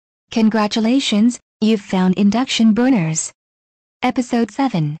Congratulations, you've found induction burners. Episode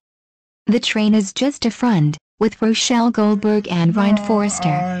 7. The Train is Just a Front, with Rochelle Goldberg and Ryan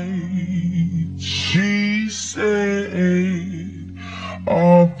Forrester. She said,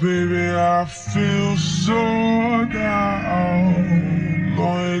 oh baby, I feel so down.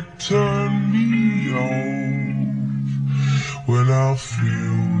 Lord, turn me off when I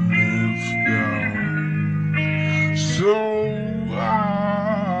feel left down. So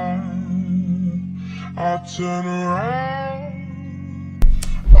I'll turn around.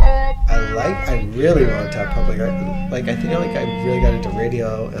 I really want to have public I think I really got into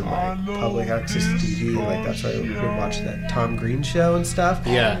radio and public access TV. That's why we would watch that Tom Green show and stuff.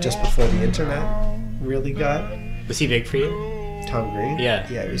 Yeah. Just before the internet really got. Was he big for you? Tom Green? Yeah.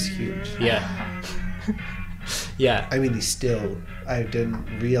 Yeah, he was huge. Yeah. Yeah. I mean, I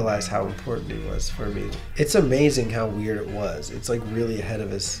didn't realize how important he was for me. It's amazing how weird it was. It's really ahead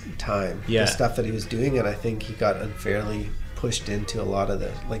of his time. Yeah. The stuff that he was doing, and I think he got unfairly pushed into a lot of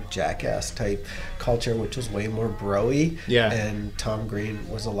the Jackass type culture, which was way more bro-y. Yeah. And Tom Green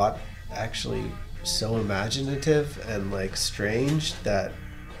was a lot actually so imaginative and strange that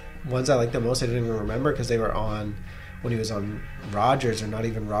ones I liked the most I didn't even remember because they were on when he was on Rogers, or not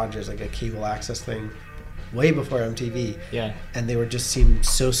even Rogers, a cable access thing way before MTV. Yeah. And they were just seemed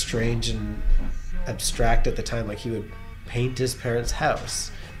so strange and abstract at the time. He would paint his parents'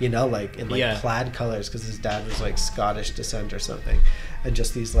 house, in plaid colors because his dad was Scottish descent or something, and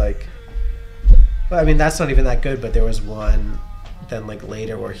just these well, I mean, that's not even that good, but there was one then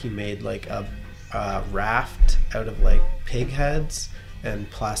later where he made a raft out of pig heads and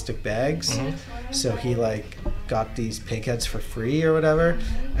plastic bags. Mm-hmm. So he got these pig heads for free or whatever,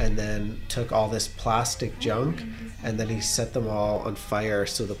 and then took all this plastic junk and then he set them all on fire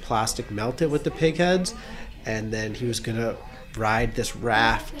so the plastic melted with the pig heads, and then he was gonna ride this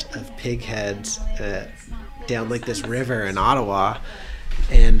raft of pig heads down this river in Ottawa,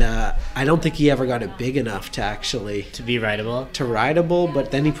 and I don't think he ever got it big enough to actually to be rideable,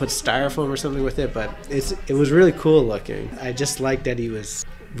 but then he put styrofoam or something with it. But it was really cool looking. I just liked that he was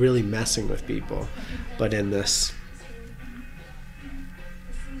really messing with people, but in this,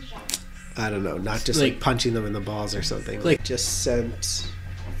 I don't know, not just punching them in the balls or something. Just sent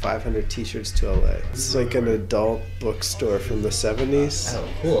 500 t-shirts to LA. This is an adult bookstore from the 70s. Oh,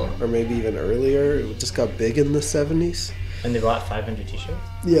 cool. Or maybe even earlier. It just got big in the 70s. And they bought 500 t-shirts?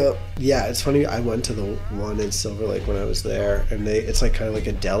 Yeah. Yeah, it's funny. I went to the one in Silver Lake when I was there, and it's kind of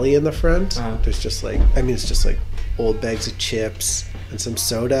a deli in the front. Uh-huh. There's just it's just old bags of chips and some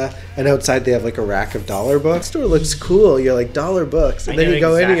soda, and outside they have a rack of dollar books. The store looks cool. You're dollar books, and then you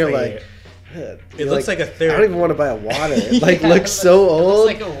go in and you're it looks like a third. I don't even want to buy a water. It looks so old.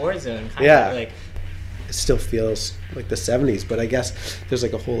 It's like a war zone. Yeah. It still feels like the 70s, but I guess there's a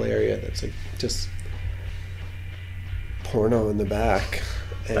whole area that's just porno in the back.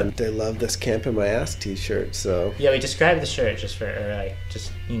 And they love this Camp in My Ass t-shirt, so... Yeah, we described the shirt it's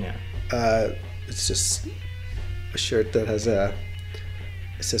just a shirt that has it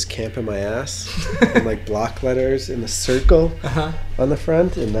says Camp in My Ass in block letters in a circle on the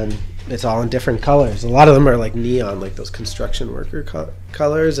front, and then it's all in different colors. A lot of them are neon, those construction worker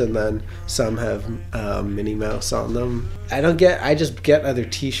colors, and then some have Minnie Mouse on them. I just get other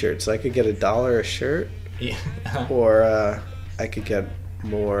t-shirts. I could get $1 a shirt, or I could get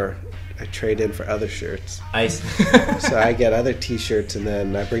more. I trade in for other shirts. So I get other t-shirts, and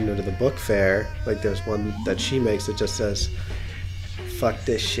then I bring them to the book fair. There's one that she makes that just says, "Fuck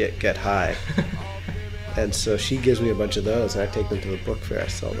this shit, get high." And so she gives me a bunch of those, and I take them to the book fair. I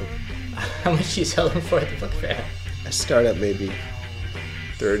sell them. How much do you sell them for at the book fair? I start at maybe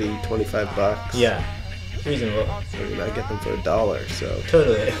 $30-$25. Yeah, reasonable. I mean, I get them for $1, so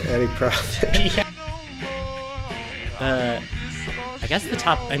totally any profit. Yeah. I guess the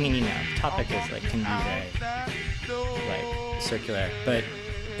topic is can be very circular, but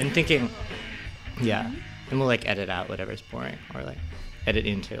in thinking, yeah, and we'll edit out whatever's boring, or edit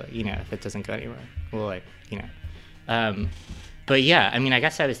into if it doesn't go anywhere, we'll but yeah, I mean, I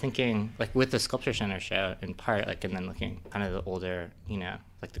guess I was thinking with the Sculpture Center show in part, and then looking kind of the older, the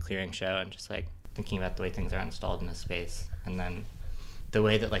Clearing show, and just thinking about the way things are installed in the space, and then the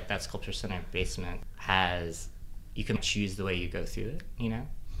way that that Sculpture Center basement has, you can choose the way you go through it,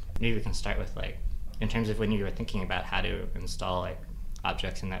 Maybe we can start with in terms of when you were thinking about how to install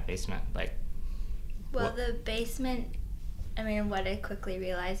objects in that basement, the basement, I mean, what I quickly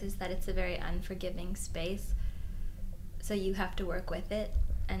realized is that it's a very unforgiving space. So you have to work with it,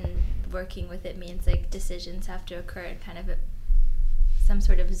 and working with it means decisions have to occur in kind of some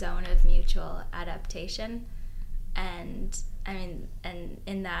sort of zone of mutual adaptation. And I mean, and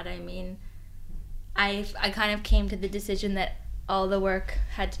in that I mean, I kind of came to the decision that all the work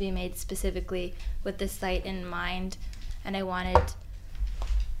had to be made specifically with the site in mind, and I wanted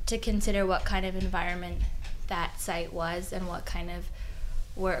to consider what kind of environment that site was and what kind of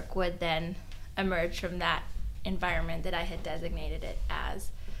work would then emerge from that environment that I had designated it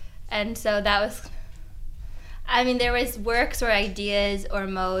as. And so that was, I mean, there was works or ideas or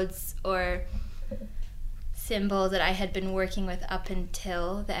modes or symbols that I had been working with up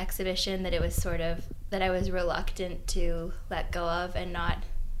until the exhibition that it was sort of, that I was reluctant to let go of and not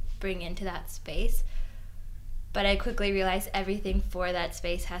bring into that space. But I quickly realized everything for that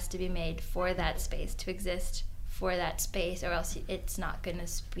space has to be made for that space to exist for that space, or else it's not going to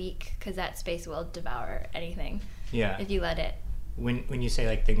speak, because that space will devour anything if you let it. When you say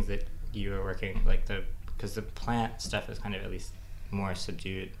like things that you were working, like because the plant stuff is kind of at least more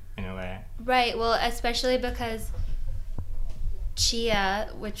subdued in a way. Right. Well, especially because chia,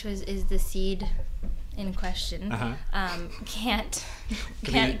 which is the seed in question, can't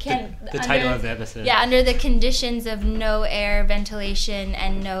the title of the episode. Yeah, under the conditions of no air, ventilation,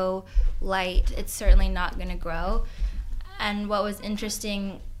 and no light, it's certainly not going to grow. And what was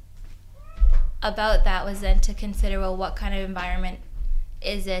interesting about that was then to consider, well, what kind of environment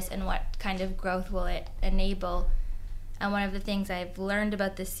is this and what kind of growth will it enable? And one of the things I've learned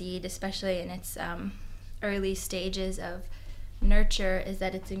about the seed, especially in its early stages of nurture, is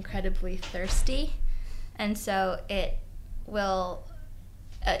that it's incredibly thirsty. And so it will,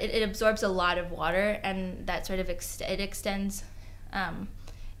 it absorbs a lot of water, and that sort of it extends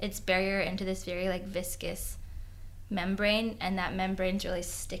its barrier into this very like viscous membrane, and that membrane's really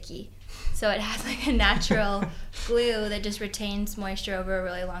sticky. So it has like a natural glue that just retains moisture over a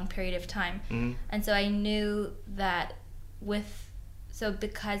really long period of time. Mm-hmm. And so I knew that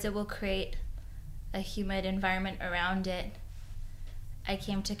because it will create a humid environment around it, I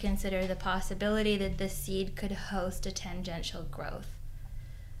came to consider the possibility that the seed could host a tangential growth.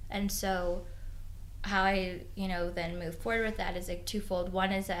 And so how I, then move forward with that is like twofold.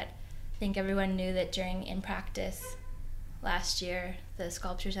 One is that I think everyone knew that during In Practice last year, the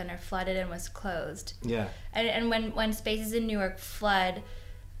Sculpture Center flooded and was closed. Yeah. And when spaces in New York flood,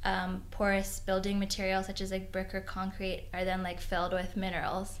 porous building materials such as like brick or concrete are then like filled with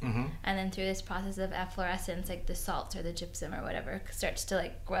minerals. Mm-hmm. And then through this process of efflorescence, like the salts or the gypsum or whatever starts to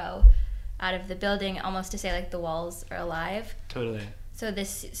like grow out of the building, almost to say like the walls are alive. Totally. So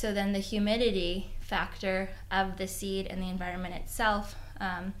then the humidity factor of the seed and the environment itself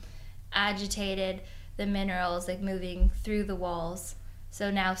agitated the minerals like moving through the walls.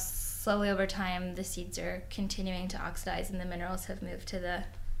 So now slowly over time the seeds are continuing to oxidize and the minerals have moved to the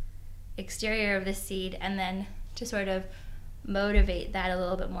exterior of the seed. And then to sort of motivate that a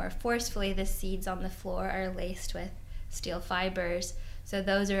little bit more forcefully, the seeds on the floor are laced with steel fibers. So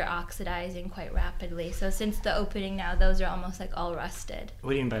those are oxidizing quite rapidly. So since the opening now, those are almost like all rusted.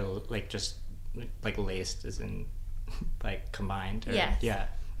 What do you mean by like just like laced as in like combined? Or, yes. Yeah.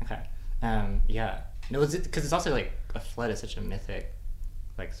 Okay. Yeah. No, because it's also like a flood is such a mythic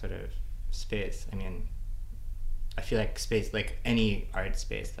like sort of space. I mean, I feel like space, like any art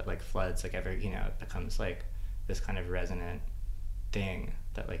space that like floods, like ever, it becomes like this kind of resonant thing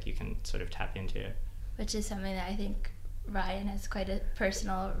that like you can sort of tap into. Which is something that I think Ryan has quite a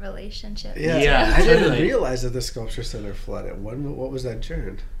personal relationship. Yeah. I didn't realize that the Sculpture Center flooded. What was that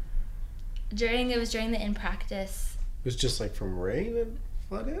during? It was during the In Practice. It was just like from rain and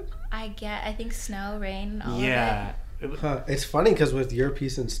flooded? I think snow, rain, all of it. Huh. It's funny because with your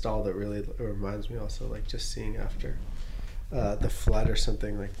piece installed, it really reminds me also like just seeing after the flood or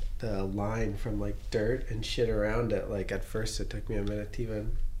something, like the line from like dirt and shit around it. Like at first it took me a minute to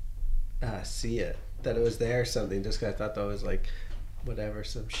even see it, that it was there or something, just because I thought that was like whatever,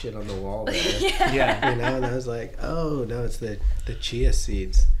 some shit on the wall there. Yeah. And I was like, oh no, it's the chia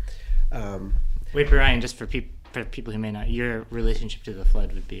seeds. Wait, Brian, just for people who may not, your relationship to the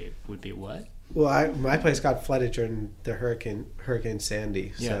flood would be what? Well, my place got flooded during the Hurricane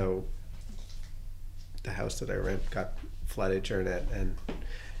Sandy, so the house that I rent got flooded during it, and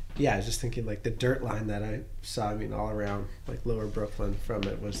I was just thinking like the dirt line that I saw, all around like Lower Brooklyn from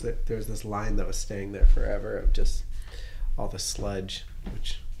it was that there was this line that was staying there forever of just all the sludge,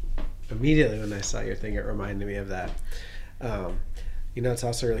 which immediately when I saw your thing, it reminded me of that. It's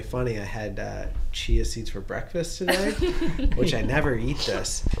also really funny. I had chia seeds for breakfast today, which I never eat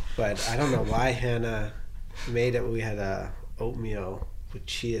this, but I don't know why Hannah made it. We had oatmeal with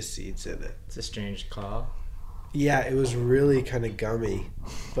chia seeds in it. It's a strange call. Yeah, it was really kind of gummy,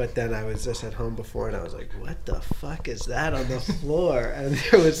 but then I was just at home before and I was like, what the fuck is that on the floor? And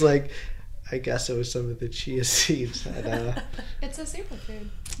there was like I guess it was some of the chia seeds. That, It's a superfood,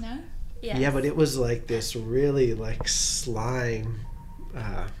 no? Yes. Yeah, but it was like this really like slime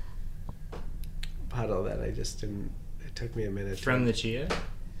puddle that I just didn't. It took me a minute. From the chia?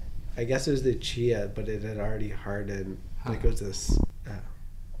 I guess it was the chia, but it had already hardened. Like it was this.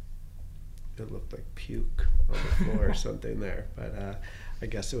 It looked like puke on the floor or something there, but I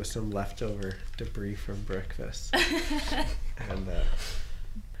guess it was some leftover debris from breakfast. And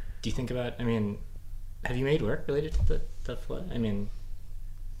Do you think about, I mean, have you made work related to the flood? I mean,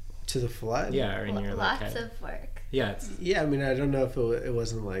 to the flood. yeah, or in your like Lots of work. yeah, it's Yeah, I mean, I don't know if it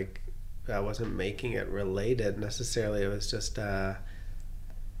wasn't like I wasn't making it related necessarily. It was just like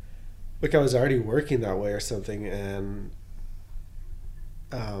I was already working that way or something, and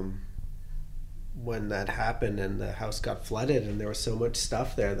when that happened and the house got flooded and there was so much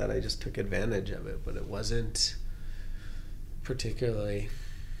stuff there that I just took advantage of it, but it wasn't particularly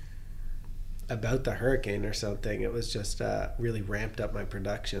about the hurricane or something. It was just really ramped up my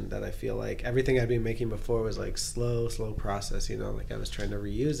production, that I feel like everything I'd been making before was like slow process, you know, like I was trying to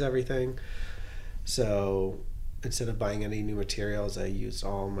reuse everything. So instead of buying any new materials, I used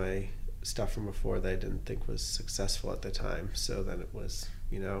all my stuff from before that I didn't think was successful at the time. So then it was,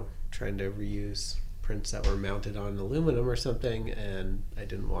 you know, trying to reuse prints that were mounted on aluminum or something, and I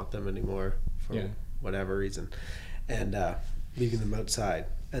didn't want them anymore for whatever reason, and leaving them outside.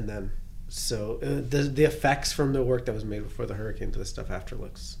 And then so the effects from the work that was made before the hurricane to the stuff after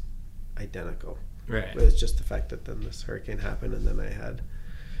looks identical. right. But it's just the fact that then this hurricane happened and then I had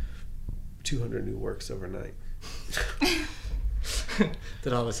 200 new works overnight.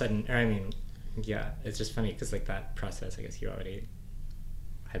 That all of a sudden, or I mean, yeah, it's just funny because like that process, I guess you already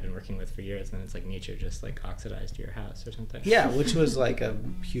had been working with for years, and it's like nature just like oxidized your house or something. Yeah, which was like a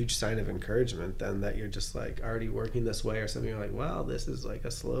huge sign of encouragement then, that you're just like already working this way or something. You're like, wow, this is like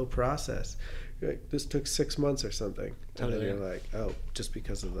a slow process. You're like, this took 6 months or something. Totally. And then you're like, oh, just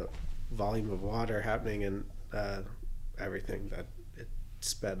because of the volume of water happening and everything, that it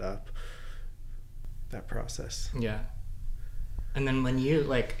sped up that process. Yeah. And then when you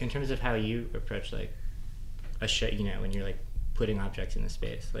like, in terms of how you approach like a show, you know, when you're like putting objects in the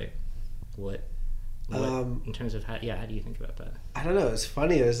space, like what in terms of how do you think about that? I don't know. It's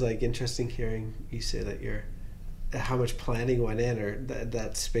funny. It was like interesting hearing you say that how much planning went in, or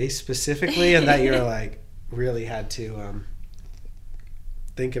that space specifically, and that you're like really had to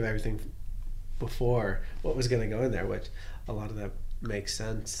think of everything before what was going to go in there, which a lot of that makes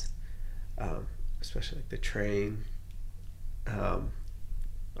sense, especially like the train.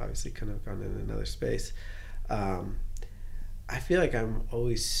 Obviously couldn't have gone in another space. I feel like I'm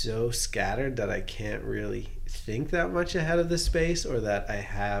always so scattered that I can't really think that much ahead of the space, or that I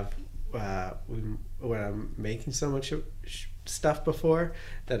have when I'm making so much stuff before,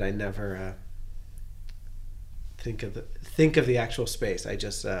 that I never think of the actual space. I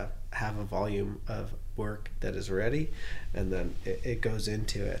just have a volume of work that is ready, and then it goes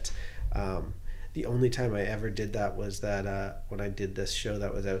into it. The only time I ever did that was that when I did this show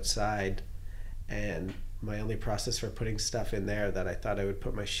that was outside, and my only process for putting stuff in there, that I thought I would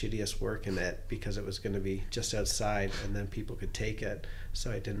put my shittiest work in it because it was going to be just outside and then people could take it.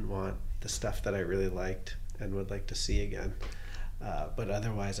 So I didn't want the stuff that I really liked and would like to see again. But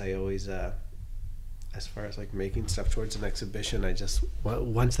otherwise, I always, as far as like making stuff towards an exhibition, I just,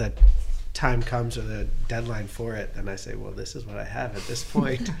 once that time comes or the deadline for it, then I say, well, this is what I have at this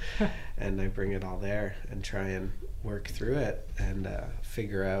point. And I bring it all there and try and work through it and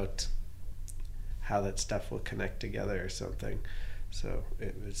figure out how that stuff will connect together or something. So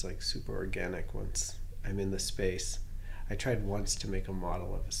it was like super organic once I'm in the space. I tried once to make a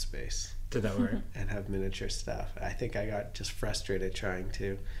model of a space. Did that work? And have miniature stuff. I think I got just frustrated trying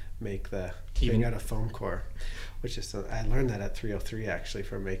to make the Even- thing out of foam core, which is, I learned that at 303 actually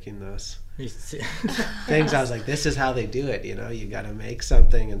for making those things. I was like, this is how they do it, you know, you got to make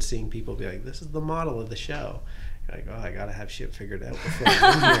something, and seeing people be like, this is the model of the show. You're like, oh, I got to have shit figured out before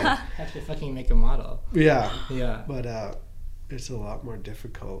I'm in here. Have to fucking make a model. Yeah. Yeah. But it's a lot more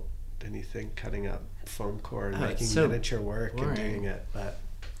difficult than you think, cutting up foam core and Oh, making it's so miniature work boring. and doing it. But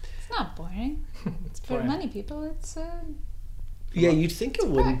It's not boring. It's For boring. many people, it's yeah, you'd think it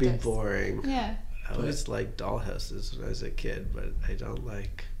wouldn't be practice. boring. yeah. I always liked dollhouses when I was a kid, but I don't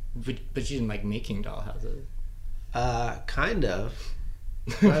like. But you didn't like making dollhouses. Kind of.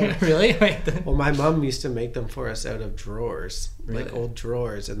 Really? Wait, Well, my mom used to make them for us out of drawers, like Really? old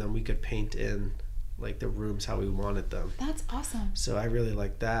drawers, and then we could paint in like the rooms how we wanted them. That's awesome. So I really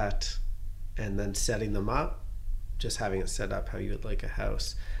liked that, and then setting them up, just having it set up how you would like a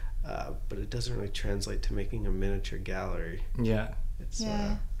house. But it doesn't really translate to making a miniature gallery. yeah. It's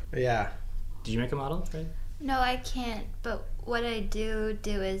Yeah. yeah. Did you make a model, right? No, I can't. But what I do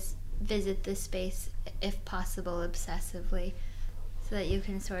is visit the space, if possible, obsessively, so that you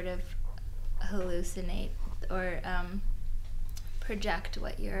can sort of hallucinate or project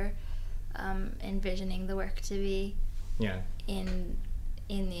what you're envisioning the work to be Yeah. in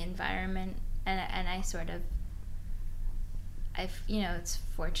the environment. And I sort of, it's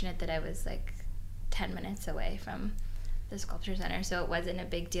fortunate that I was like 10 minutes away from the sculpture center, so it wasn't a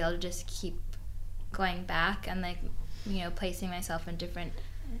big deal to just keep going back and like, placing myself in different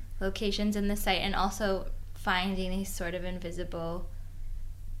locations in the site, and also finding these sort of invisible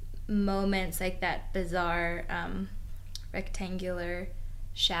moments, like that bizarre rectangular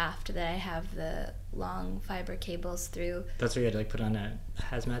shaft that I have the long fiber cables through. That's where you had to like put on a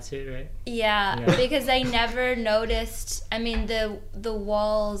hazmat suit, right? Yeah. Because I never noticed. I mean, the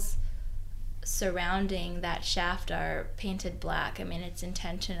walls surrounding that shaft are painted black. I mean, it's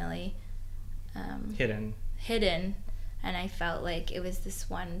intentionally hidden, and I felt like it was this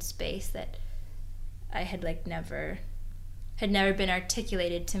one space that I had like never been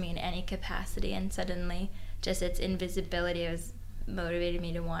articulated to me in any capacity, and suddenly just its invisibility was motivated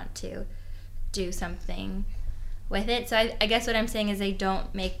me to want to do something with it. So I guess what I'm saying is I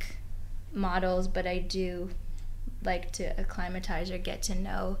don't make models, but I do like to acclimatize or get to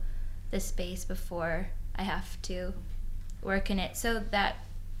know the space before I have to work in it, so that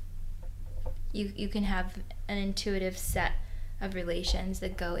you can have an intuitive set of relations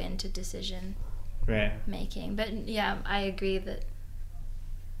that go into decision making. But yeah, I agree that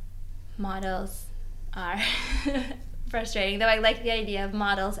models are frustrating, though I like the idea of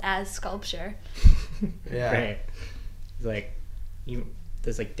models as sculpture. Yeah. Right. It's like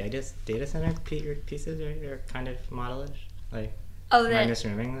there's like data center pieces are kind of modelish. Like, Oh, am I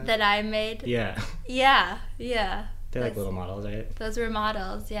misremembering that? that I made? Yeah. Yeah. They're like little models, right? Those were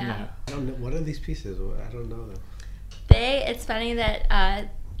models, yeah. I don't know. What are these pieces? I don't know them. It's funny that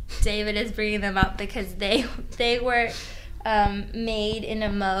David is bringing them up because they were made in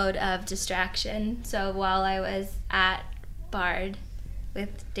a mode of distraction. So while I was at Bard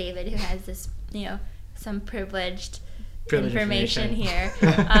with David, who has this, some privileged information here,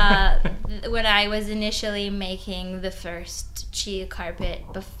 when I was initially making the first Chia carpet,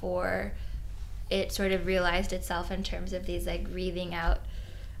 before it sort of realized itself in terms of these like wreathing out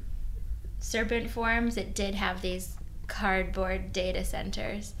serpent forms, it did have these cardboard data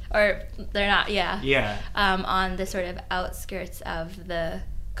centers, or they're not, on the sort of outskirts of the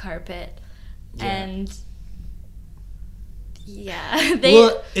carpet. And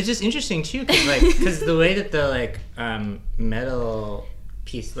well, it's just interesting too, because the way that the like metal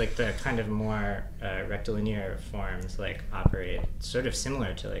piece, like the kind of more rectilinear forms like operate, sort of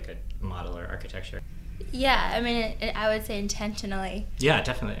similar to like a model or architecture. Yeah, I mean, I would say intentionally. Yeah,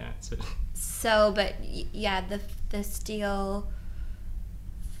 definitely. Yeah. So, but yeah, the steel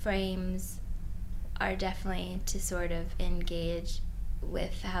frames are definitely to sort of engage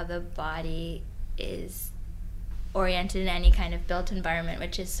with how the body is oriented in any kind of built environment,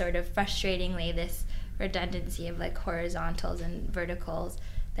 which is sort of frustratingly this redundancy of like horizontals and verticals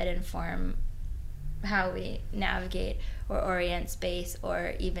that inform how we navigate or orient space,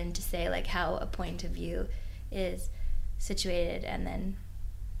 or even to say like how a point of view is situated and then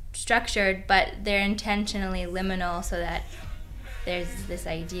structured, but they're intentionally liminal so that there's this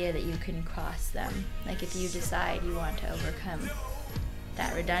idea that you can cross them. Like if you decide you want to overcome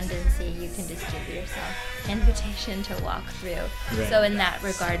that redundancy, you can just give yourself invitation to walk through. Right. So in that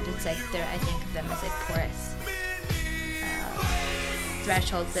regard, it's like I think of them as like porous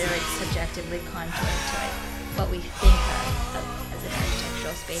thresholds that are like subjectively contoured to like what we think of as an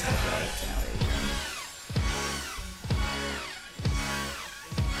architectural space, but really it's an illusion.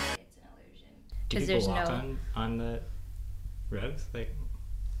 It's an illusion. Do people walk on the rugs? Like,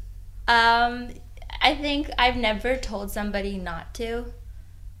 I think I've never told somebody not to,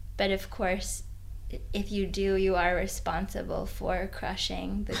 but of course, if you do, you are responsible for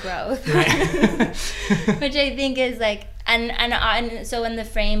crushing the growth. Which I think is like, and so when the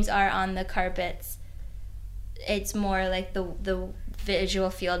frames are on the carpets, it's more like the visual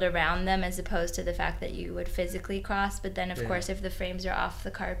field around them as opposed to the fact that you would physically cross. But then of course, if the frames are off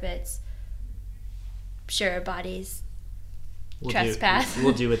the carpets, sure, bodies trespass.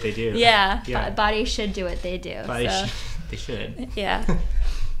 We'll do what they do. Bodies should do what they do. They should. Yeah.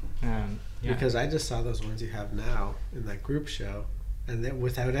 Because I just saw those ones you have now in that group show, and then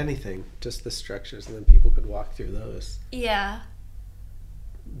without anything, just the structures, and then people could walk through those. Yeah.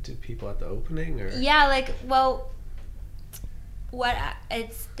 Did people at the opening, or? Yeah, like, well,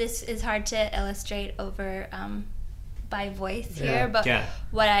 this is hard to illustrate over by voice here, but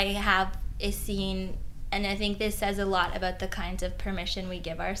what I have is seen, and I think this says a lot about the kinds of permission we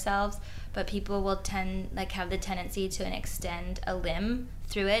give ourselves, but people will have the tendency to extend a limb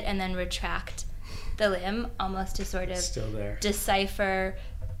through it and then retract the limb, almost to sort of Still there. decipher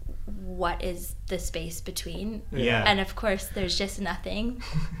what is the space between. Yeah. And of course there's just nothing.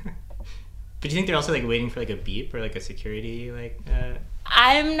 But do you think they're also like waiting for like a beep or like a security like?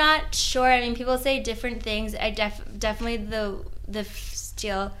 I'm not sure. I mean, people say different things. I definitely the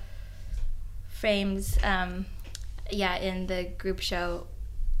steel frames. In the group show,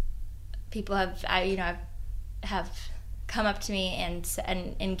 people have come up to me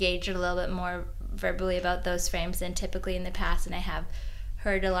and engaged a little bit more verbally about those frames than typically in the past, and I have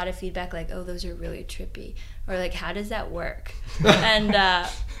heard a lot of feedback like, "Oh, those are really trippy," or like, "How does that work?"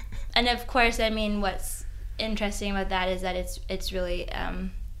 And of course, I mean, what's interesting about that is that it's really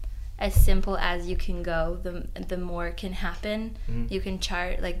as simple as you can go. The more can happen. You can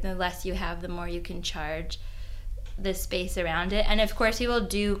charge, like, the less you have, the more you can charge the space around it. And of course, people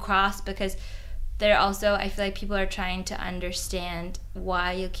do cross because they're also, I feel like people are trying to understand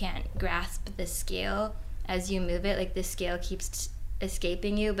why you can't grasp the scale as you move it. Like, the scale keeps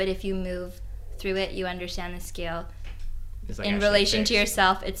escaping you, but if you move through it, you understand the scale. It's like In actually relation fixed. to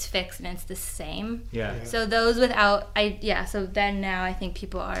yourself, it's fixed and it's the same. Yeah. So those without, so then now I think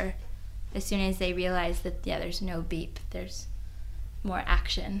people are, as soon as they realize that, there's no beep, there's more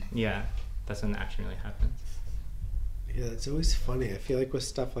action. Yeah. That's when the action really happens. Yeah, it's always funny. I feel like with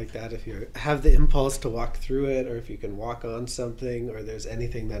stuff like that, if you have the impulse to walk through it, or if you can walk on something, or there's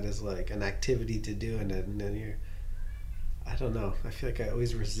anything that is like an activity to do in it, and then you're, I don't know. I feel like I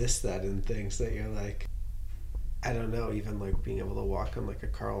always resist that in things that you're like, I don't know, even like being able to walk on like a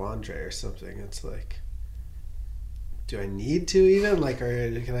Carl Andre or something. It's like, do I need to even? Like,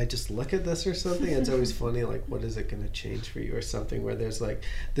 or can I just look at this or something? It's always funny, like, what is it going to change for you or something, where there's like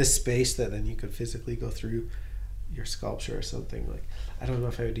this space that then you could physically go through your sculpture or something. Like, I don't know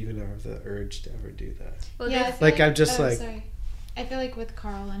if I would even have the urge to ever do that. Well, Yeah, I there's- feel Like, I'm just like- Sorry. I feel like with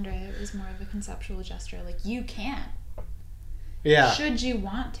Carl Andre, it was more of a conceptual gesture. Like, you can. Yeah. Should you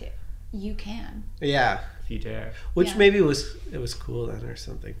want to, you can. Yeah. If you dare. Which Yeah. maybe it was cool then or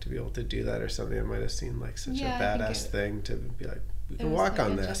something to be able to do that or something. It might have seemed like such Yeah, a I think badass thing to be like, we It can was walk like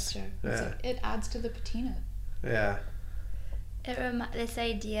on a this. gesture. It's Yeah. like, it adds to the patina. Yeah. This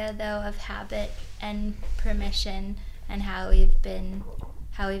idea though of habit and permission and how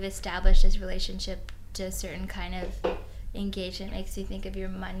we've established this relationship to a certain kind of engagement makes me think of your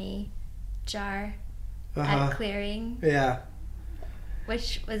money jar at clearing, Yeah.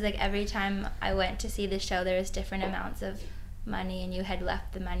 which was like every time I went to see the show there was different amounts of money and you had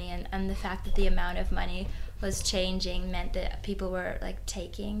left the money, and the fact that the amount of money was changing meant that people were like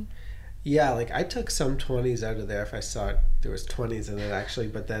taking. Yeah, like I took some 20s out of there if I saw it, there was 20s in it actually,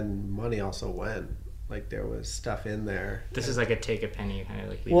 but then money also went. Like there was stuff in there. This is like a take a penny kind of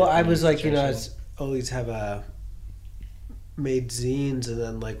like. leave Well, a I penny was like, you know, I situation. always have made zines, and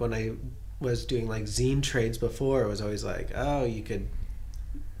then like when I was doing like zine trades before, it was always like, oh, you could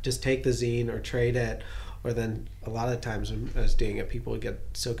just take the zine or trade it. Or then a lot of times when I was doing it, people would get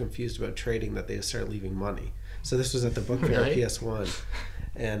so confused about trading that they just started leaving money. So this was at the book fair at Really? PS1.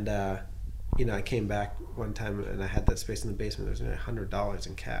 And, you know, I came back one time and I had that space in the basement. There was only $100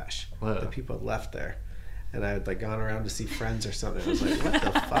 in cash Whoa. that people had left there. And I had like gone around to see friends or something. I was like, what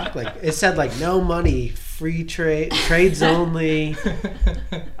the fuck? Like it said like no money, free trades only.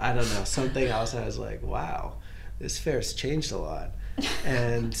 I don't know, something else. I was like, wow, this fair's changed a lot.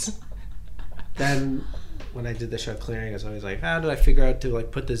 And then when I did the show clearing, I was always like, how do I figure out to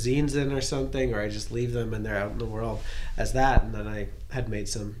like put the zines in or something, or I just leave them and they're out in the world as that. And then I had made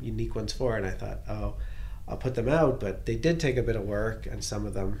some unique ones for it, and I thought, oh, I'll put them out, but they did take a bit of work, and some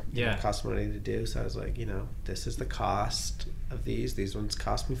of them cost money to do. So I was like, you know, this is the cost of these. These ones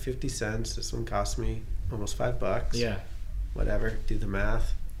cost me 50 cents. This one cost me almost $5. Yeah. Whatever. Do the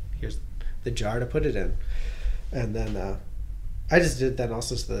math. Here's the jar to put it in. And then I just did that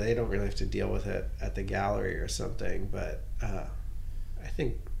also so that they don't really have to deal with it at the gallery or something. But I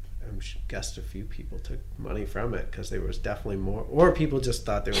think I guessed a few people took money from it because there was definitely more, or people just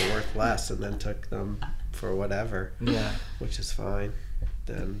thought they were worth less and then took them for whatever. Yeah. Which is fine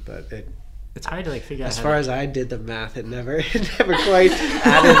then, but It's hard to like figure out. as how far to- as I did the math, it never quite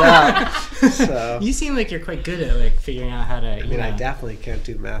added up. So You seem like you're quite good at like figuring out how to. I mean, I definitely can't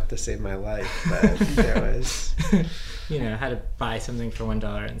do math to save my life, but there was. You know how to buy something for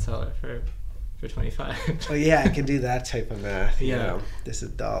 $1 and sell it for $25. Well, yeah, I can do that type of math. You Yeah. know, this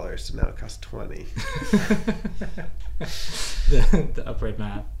is $1, so now it costs 20. the upward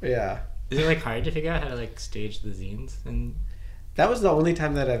math. Yeah, Is it like hard to figure out how to like stage the zines and? That was the only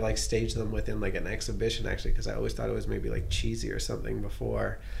time that I like staged them within like an exhibition, actually, because I always thought it was maybe like cheesy or something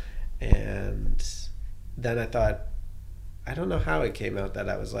before. And then I thought, I don't know how it came out that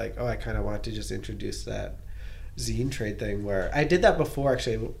I was like, oh, I kind of want to just introduce that zine trade thing, where I did that before.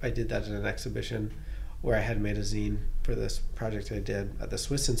 Actually, I did that in an exhibition where I had made a zine for this project I did at the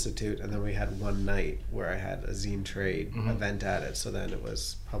Swiss Institute, and then we had one night where I had a zine trade event at it. So then it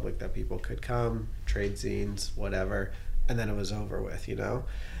was public that people could come, trade zines, whatever, and then it was over with, you know?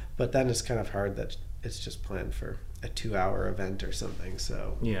 But then it's kind of hard that it's just planned for a 2-hour event or something.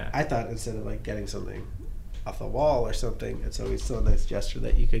 So Yeah. I thought instead of like getting something off the wall or something, it's always so nice gesture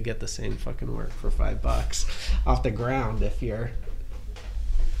that you could get the same fucking work for $5 off the ground if you're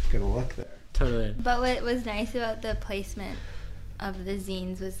gonna look there. Totally. But what was nice about the placement of the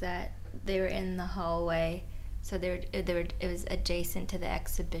zines was that they were in the hallway, so it was adjacent to the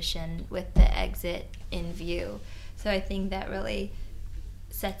exhibition with the exit in view. So I think that really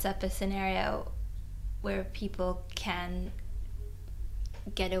sets up a scenario where people can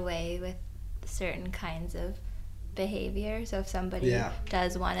get away with certain kinds of behavior. So if somebody Yeah.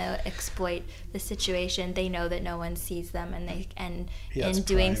 does want to exploit the situation, they know that no one sees them, and Yeah, it's in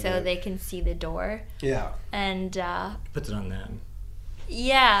doing so private. they can see the door. Yeah. And Puts it on them.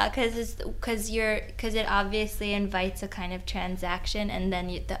 yeah, because it obviously invites a kind of transaction, and then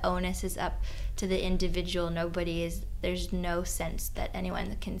the onus is up to the individual. There's no sense that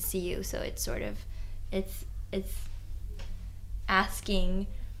anyone can see you, so it's sort of it's asking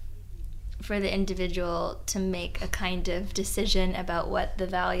for the individual to make a kind of decision about what the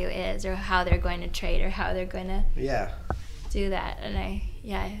value is, or how they're going to trade, or how they're going to Yeah. do that. And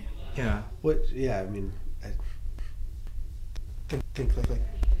Yeah. I mean, I think like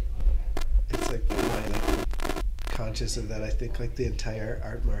it's like why I'm conscious of that. I think like the entire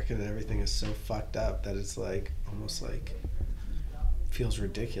art market and everything is so fucked up that it's like almost like feels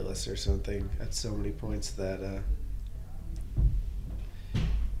ridiculous or something at so many points that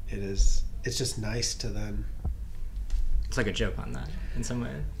it's just nice to then. It's like a joke on that in some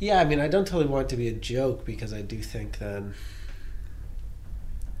way. Yeah, I mean, I don't totally want it to be a joke, because I do think then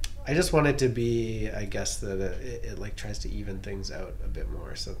I just want it to be, I guess, that it like tries to even things out a bit more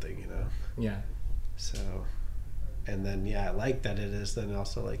or something, you know? Yeah. So, and then, yeah, I like that it is then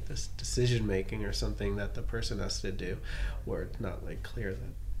also like this decision making or something that the person has to do, where it's not like clear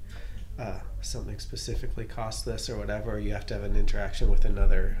that something specifically costs this or whatever. You have to have an interaction with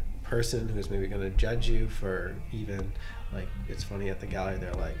another person who's maybe going to judge you for even, like, it's funny at the gallery,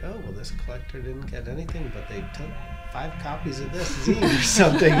 they're like, oh, well, this collector didn't get anything, but they took 5 copies of this zine or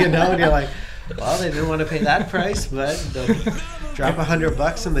something, you know? And you're like, well, they didn't want to pay that price, but they'll drop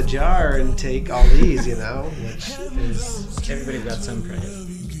 $100 in the jar and take all these, you know? Which is... Everybody got some price.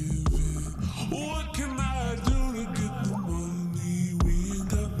 What can I do to get the money? We ain't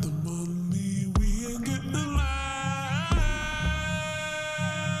got the money. We ain't get the line.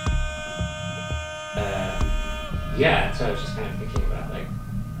 Yeah, so I was just kind of thinking about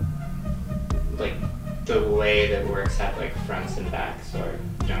like the way that works have like fronts and backs, or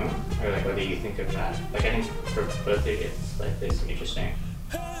don't, or like whether you think of that. Like I think for both of you, it's like there's some interesting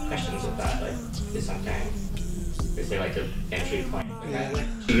questions of that. Like is there like an entry point?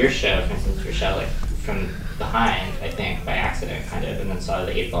 Your show, for instance, your show like from behind, I think by accident kind of, and then saw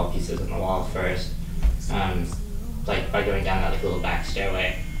the 8-ball pieces on the wall first. Like by going down that like little back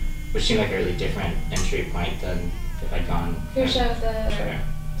stairway, which seemed like a really different entry point than if I'd gone. Your show at the Sure.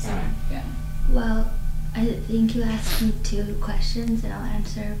 center. Yeah. well, I think you asked me 2 questions, and I'll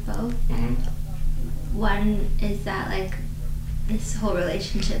answer both. Mm-hmm. One is that like this whole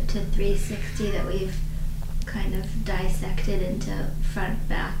relationship to 360 that we've kind of dissected into front,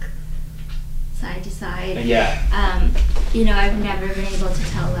 back, side to side. Yeah. You know, I've never been able to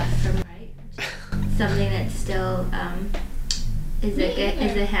tell left from right. Something that's still is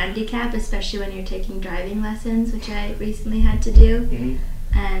a handicap, especially when you're taking driving lessons, which I recently had to do.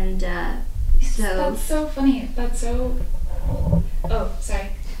 Mm-hmm. And so That's so funny. That's so. Oh, sorry.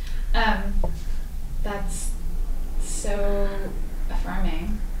 That's so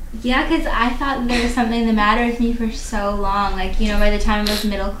affirming. yeah, because I thought there was something the matter with me for so long. Like, you know, by the time I was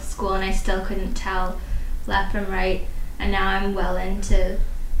middle school and I still couldn't tell left from right, and now I'm well into,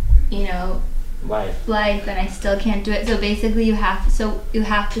 you know, life and I still can't do it. So basically you have to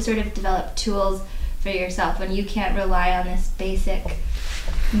sort of develop tools for yourself when you can't rely on this basic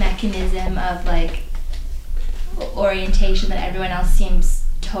mechanism of like orientation that everyone else seems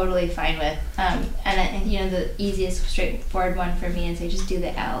totally fine with. And you know, the easiest straightforward one for me is I just do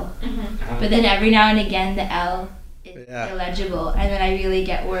the L. Mm-hmm. But then every now and again the L it's Yeah. illegible, and then I really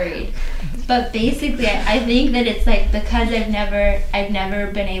get worried. But basically, I think that it's like, because I've never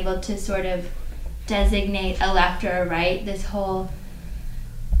been able to sort of designate a left or a right, this whole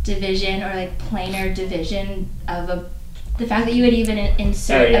division or like planar division of the fact that you would even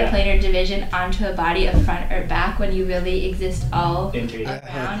insert Oh, yeah. a planar division onto a body of front or back when you really exist all In 3D.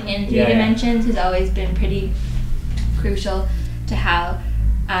 around in 3 Yeah, yeah. dimensions has always been pretty crucial to how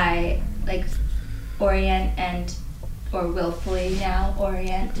I like orient or willfully now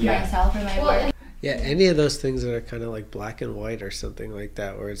orient Yeah. myself or my Well, work. Yeah, any of those things that are kind of like black and white or something like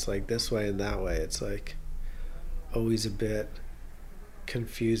that, where it's like this way and that way, it's like always a bit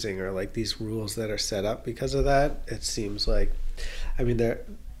confusing, or like these rules that are set up because of that. It seems like, I mean,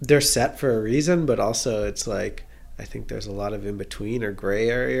 they're set for a reason, but also it's like, I think there's a lot of in between or gray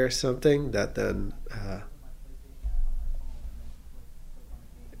area or something that then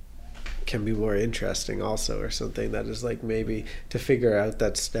can be more interesting also, or something that is like maybe to figure out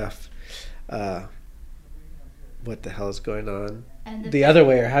that stuff, what the hell is going on And the other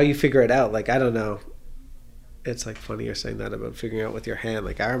way, or how you figure it out. Like, I don't know, it's like funny you're saying that about figuring out with your hand.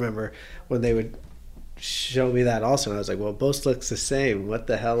 Like, I remember when they would show me that also, and I was like, well, both looks the same, what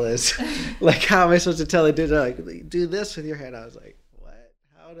the hell is like, how am I supposed to tell it? Like, do this with your hand. I was like, what,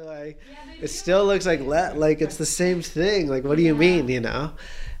 how do I, it still looks like like it's the same thing, like what do you mean, you know?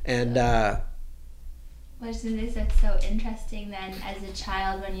 And Which is that's so interesting then as a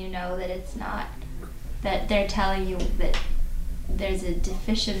child, when you know that it's not, that they're telling you that there's a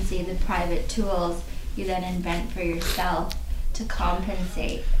deficiency, the private tools you then invent for yourself to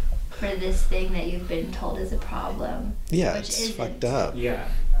compensate for this thing that you've been told is a problem. yeah, which it's isn't. fucked up. Yeah.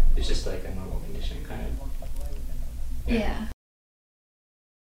 It's just like a normal condition, kind of. Yeah.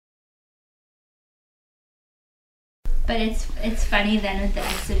 But it's funny then with the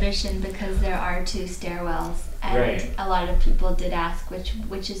exhibition, because there are 2 stairwells, and Right. a lot of people did ask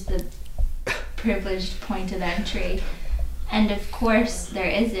which is the privileged point of entry, and of course there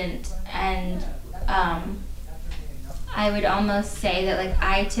isn't. And I would almost say that like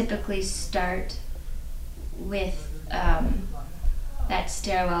I typically start with that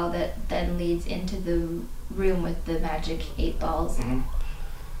stairwell that then leads into the room with the magic 8 balls. Mhm.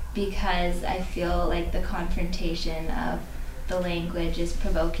 Because I feel like the confrontation of the language is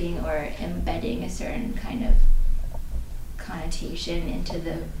provoking or embedding a certain kind of connotation into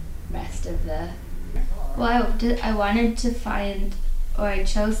the rest of the... Well, I wanted to find, or I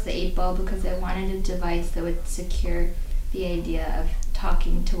chose the 8 ball because I wanted a device that would secure the idea of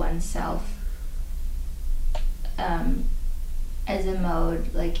talking to oneself as a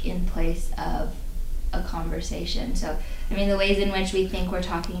mode, like in place of a conversation. So, I mean, the ways in which we think we're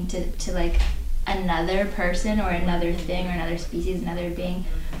talking to like another person or another thing or another species, another being,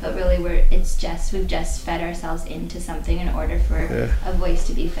 but really we've just fed ourselves into something in order for a voice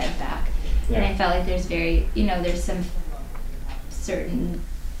to be fed back. Yeah. And I felt like there's some certain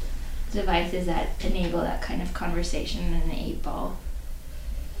devices that enable that kind of conversation, and the 8 ball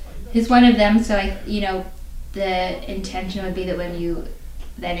is one of them. So the intention would be that when you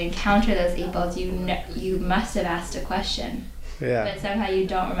then encounter those 8 balls, you must have asked a question, Yeah, but somehow you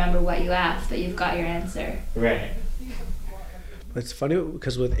don't remember what you asked, but you've got your answer. Right. it's funny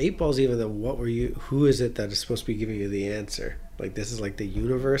because with 8 balls, even then, who is it that is supposed to be giving you the answer? Like, this is like the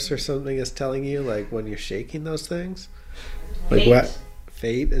universe or something is telling you, like, when you're shaking those things, like Fate. what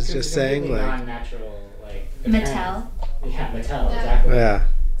fate is just saying, like, non-natural, like Mattel. Yeah, Mattel, exactly. yeah,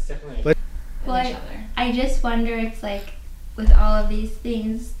 It's definitely. But- Well, each other. I just wonder, it's like with all of these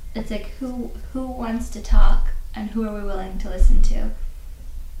things, it's like who wants to talk and who are we willing to listen to?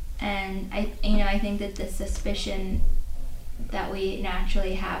 And I think that the suspicion that we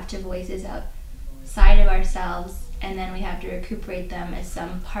naturally have to voices outside of ourselves, and then we have to recuperate them as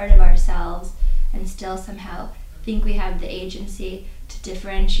some part of ourselves, and still somehow think we have the agency to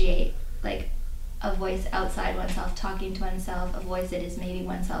differentiate, like a voice outside oneself talking to oneself, a voice that is maybe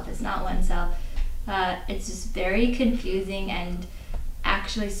oneself is not oneself. It's just very confusing and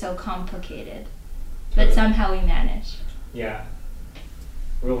actually so complicated, but somehow we manage. Yeah.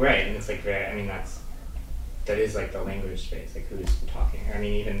 Well, right, and it's like that is like the language space, like who's talking. I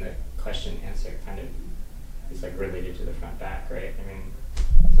mean, even the question answer kind of is like related to the front back, right? I mean,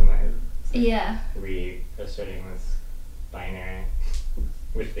 sometimes Yeah. reasserting this binary,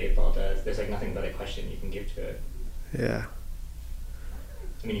 which the 8 ball does. There's like nothing but a question you can give to it. yeah.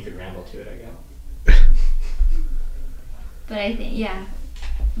 I mean, you could ramble to it, I guess. But I think, yeah.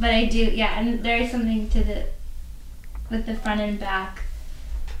 But I do, yeah, and there is something with the front and back,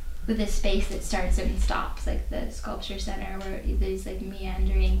 with a space that starts and stops, like the sculpture center, where these like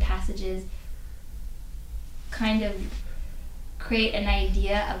meandering passages kind of create an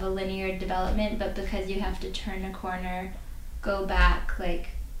idea of a linear development, but because you have to turn a corner, go back, like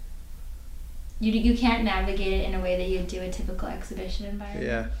you can't navigate it in a way that you'd do a typical exhibition environment.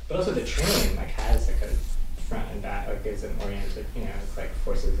 Yeah. But also the train like has like a front and back, like is an oriented, you know, it's like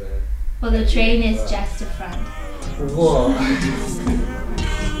forces a. Well, the train is just a front. Whoa.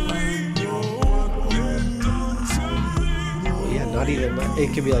 Yeah, not even.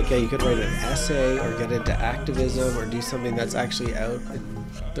 It could be like, yeah, you could write an essay or get into activism or do something that's actually out in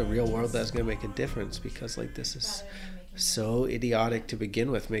the real world that's going to make a difference, because like this is so idiotic to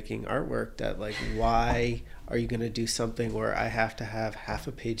begin with, making artwork, that like, why are you going to do something where I have to have half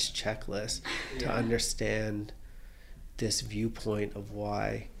a page checklist to understand this viewpoint of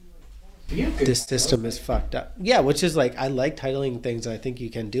why this system is fucked up? Yeah, which is like, I like titling things. I think you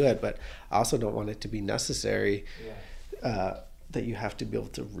can do it, but I also don't want it to be necessary that you have to be able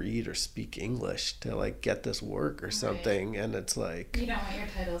to read or speak English to like get this work or something. And it's like, You don't want your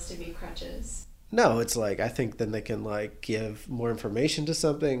titles to be crutches. no, it's like, I think then they can like give more information to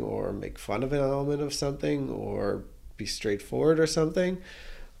something or make fun of an element of something or be straightforward or something.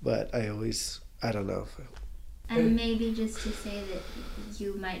 But I don't know. And maybe just to say that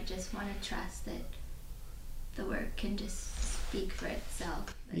you might just want to trust that the work can just speak for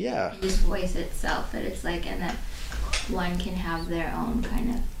itself. That Yeah. it can just voice itself. That it's like, and that one can have their own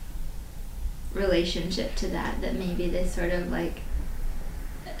kind of relationship to that. That maybe this sort of like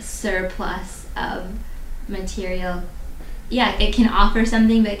surplus of material, yeah, it can offer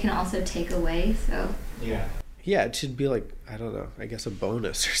something, but it can also take away. So Yeah. Yeah, it should be like, I don't know, I guess a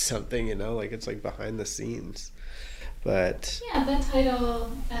bonus or something, you know, like it's like behind the scenes. But Yeah, the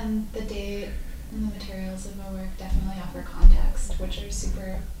title and the date and the materials of my work definitely offer context, which are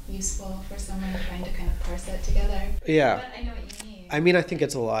super useful for someone trying to kind of parse it together. yeah. But I know what you mean. I mean, I think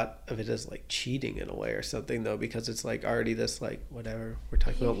it's a lot of it is like cheating in a way or something, though, because it's like already this like whatever we're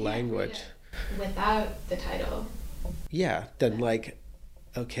talking You about can't read language. it without the title. Yeah, then like,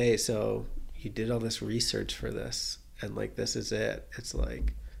 okay, so you did all this research for this, and like this is it. It's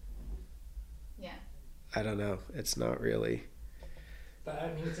like, Yeah. I don't know. It's not really. But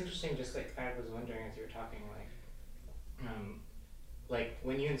I mean, it's interesting. Just like I was wondering as you were talking, like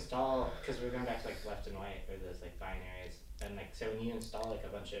when you install, because we're going back to like left and right or those like binaries, and like so when you install like a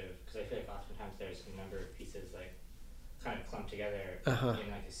bunch of, because I feel like oftentimes there's a number of pieces like kind of clumped together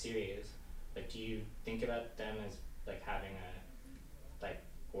in like a series. Like, do you think about them as like having a like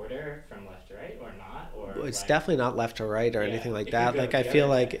order from left to right or not? Or Well, it's like, definitely not left to right or Yeah, anything like it could that. go Like I the feel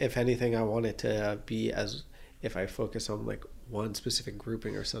other like way. if anything, I want it to be as, if I focus on like one specific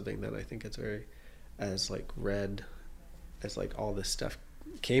grouping or something, then I think it's very as like read as like all this stuff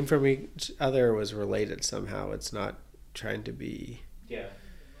came from each other, was related somehow. It's not trying to be yeah.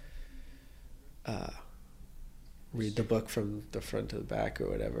 read the book from the front to the back or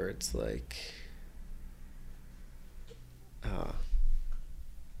whatever. It's like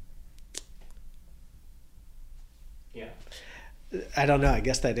Yeah. I don't know. I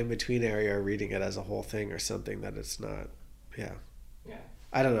guess that in between area, or reading it as a whole thing or something, that it's not. Yeah. Yeah.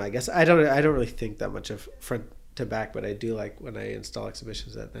 I don't know. I guess I don't really think that much of front to back, but I do like when I install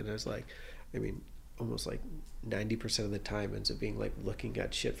exhibitions that then there's like, I mean, almost like 90% of the time ends up being like looking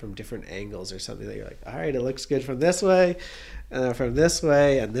at shit from different angles or something that you're like, all right, it looks good from this way, and then from this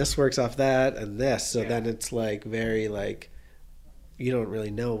way, and this works off that and this. So Yeah. then it's like very like, you don't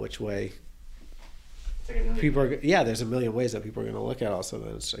really know which way It's like a million people are. Yeah, there's a million ways that people are going to look at. Also,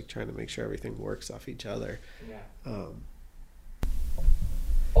 then it's like trying to make sure everything works off each other. Yeah.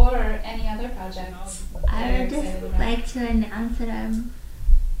 Or any other projects. that I you're would just excited about. like to announce that I'm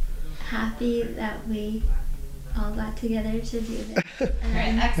happy that we all got together to do this.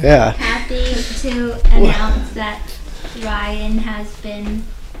 And I'm Yeah. happy to announce that Ryan has been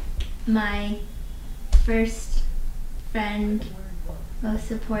my first friend, most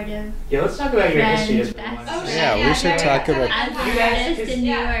supportive Yeah, let's talk about your history friend, just for one best second. Yeah, we should talk about. as an You guys- artist in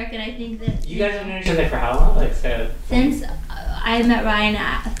New yeah. York, and I think that You guys have known each other for how long? Like, so. since I met Ryan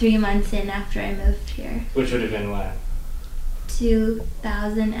 3 months in after I moved here, Which would have been what?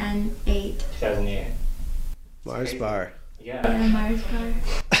 2008. 2008. Mars Bar. Yeah. Yeah, Mars Bar.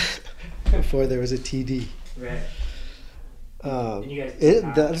 Before there was a TD. Right. And you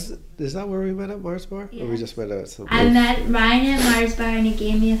guys. Is that where we met at Mars Bar? Or we Yes. just met at something? I met Ryan at Mars Bar and he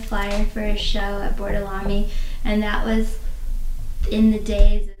gave me a flyer for a show at Bordelami, and that was in the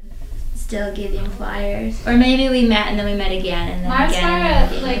days of still giving flyers. Or maybe we met and then we met again and then Mars again Bar and then at,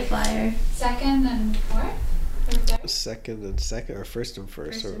 he gave me a like, flyer. Second and fourth? Or third? Second and second, or first and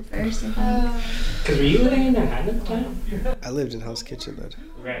first. First Or, and first, I think. Oh. Because were you living in Manhattan at the time? I lived in Hell's Kitchen then.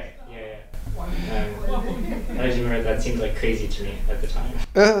 Right. Yeah. Yeah. I just remember that seemed like crazy to me at the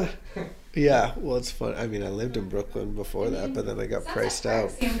time. Yeah, well, it's fun. I mean, I lived in Brooklyn before that, but then I got priced out.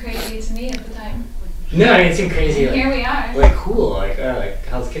 It seemed crazy to me at the time. No, I mean, it seemed crazy. And Like, here we are. like cool. Like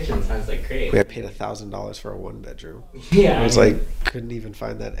Hell's Kitchen sounds like great. I paid $1,000 for a 1-bedroom. Yeah, I was mean, like, couldn't even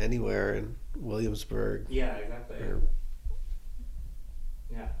find that anywhere in Williamsburg. yeah, exactly. Or-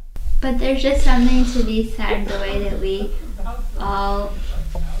 Yeah. But there's just something to be said the way that we all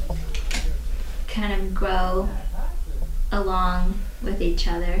kind of grow along with each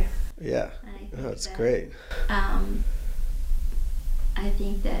other. Yeah, And I think oh, it's that, great. I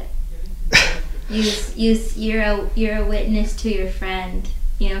think that you're a witness to your friend,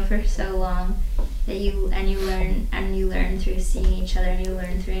 for so long that you learn through seeing each other, and you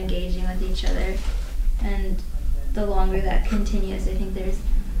learn through engaging with each other, and the longer that continues, I think there's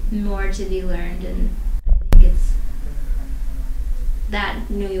more to be learned, and I think it's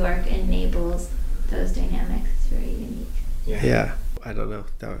that New York enables those dynamics. It's very unique. Yeah, I don't know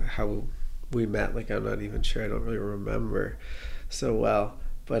how we met. Like, I'm not even sure. I don't really remember so well.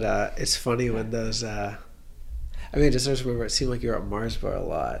 But it's funny when those. I mean, I just remember it seemed like you were at Mars Bar a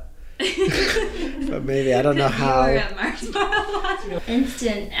lot. But maybe I don't know how. You were at Mars Bar a lot.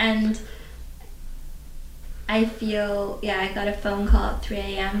 Instant, and I feel I got a phone call at 3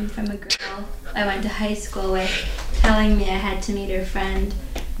 a.m. from a girl I went to high school with, telling me I had to meet her friend.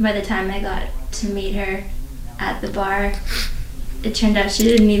 By the time I got to meet her at the bar, it turned out she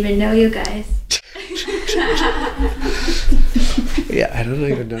didn't even know you guys. Yeah, I don't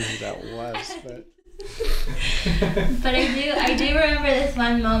even know who that was, but. But I do remember this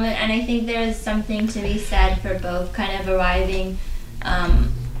one moment, and I think there's something to be said for both kind of arriving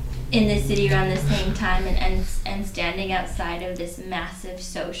in the city around the same time and standing outside of this massive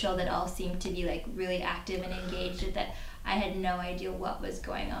social that all seemed to be like really active and engaged with, that I had no idea what was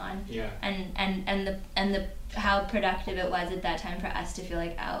going on. Yeah. And the how productive it was at that time for us to feel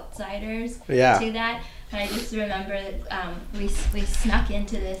like outsiders Yeah. to that. And I just remember that we snuck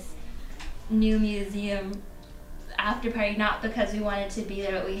into this new museum after party, not because we wanted to be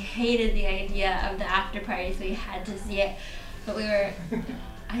there, but we hated the idea of the after party, so we had to see it. But we were,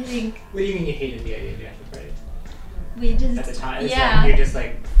 I think, What do you mean you hated the idea of the after party? we just At the time, it's yeah. like, you're just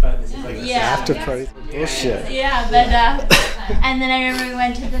like, oh, this is like Yeah. After Yes. party bullshit. Yeah, but and then I remember we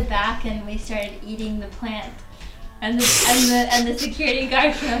went to the back and we started eating the plant, and the security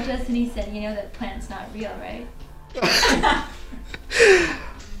guard came up to us and he said, that plant's not real, right?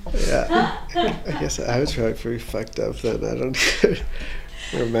 Yeah. I guess I was probably pretty fucked up then. I don't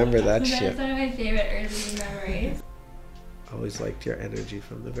remember that So shit. that's one of my favorite early memories. Always liked your energy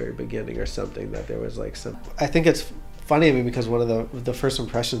from the very beginning, or something, that there was like some. I think it's funny, I mean, because one of the first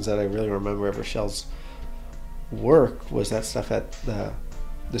impressions that I really remember of Rochelle's work was that stuff at the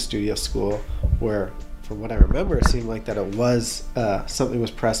studio school, where, from what I remember, it seemed like that it was something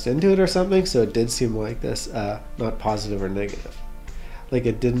was pressed into it or something, so it did seem like this not positive or negative. Like,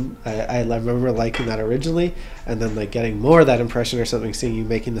 it didn't. I remember liking that originally, and then like getting more of that impression or something, seeing you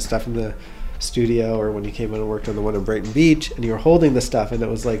making the stuff in the studio, or when you came in and worked on the one in Brighton Beach, and you were holding the stuff, and it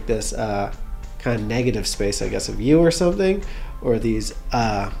was like this kind of negative space, I guess, of you or something, or these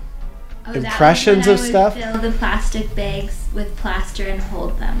impressions of stuff. Fill the plastic bags with plaster and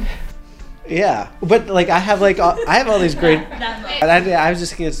hold them. Yeah, but like I have all these great. That moment. And I was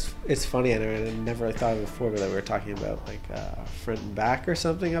just thinking it's funny. I never really thought of it before, but that we were talking about like front and back or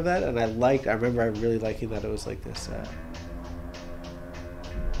something of that, and I remember really liking that it was like this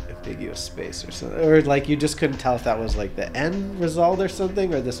ambiguous space or something, or like you just couldn't tell if that was like the end result or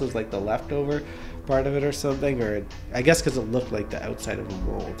something, or this was like the leftover part of it or something, or I guess because it looked like the outside of a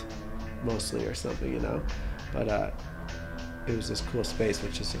mold mostly or something, but it was this cool space,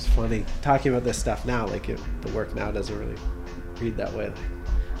 which is just funny talking about this stuff now. Like the work now doesn't really read that way, like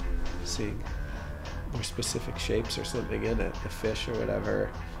seeing more specific shapes or something in it, the fish or whatever,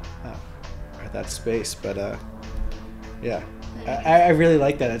 or that space. But yeah, I really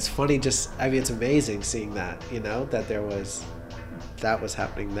like that. It's funny, it's amazing seeing that, that that was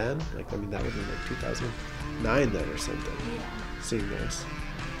happening then. Like, I mean, that was in like 2009 then or something, seeing this,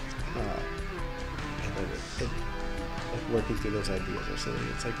 and then it like working through those ideas or something.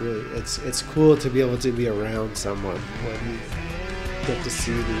 It's like really, it's cool to be able to be around someone when you get to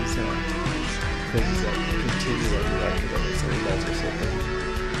see these things that continue that you like, or something.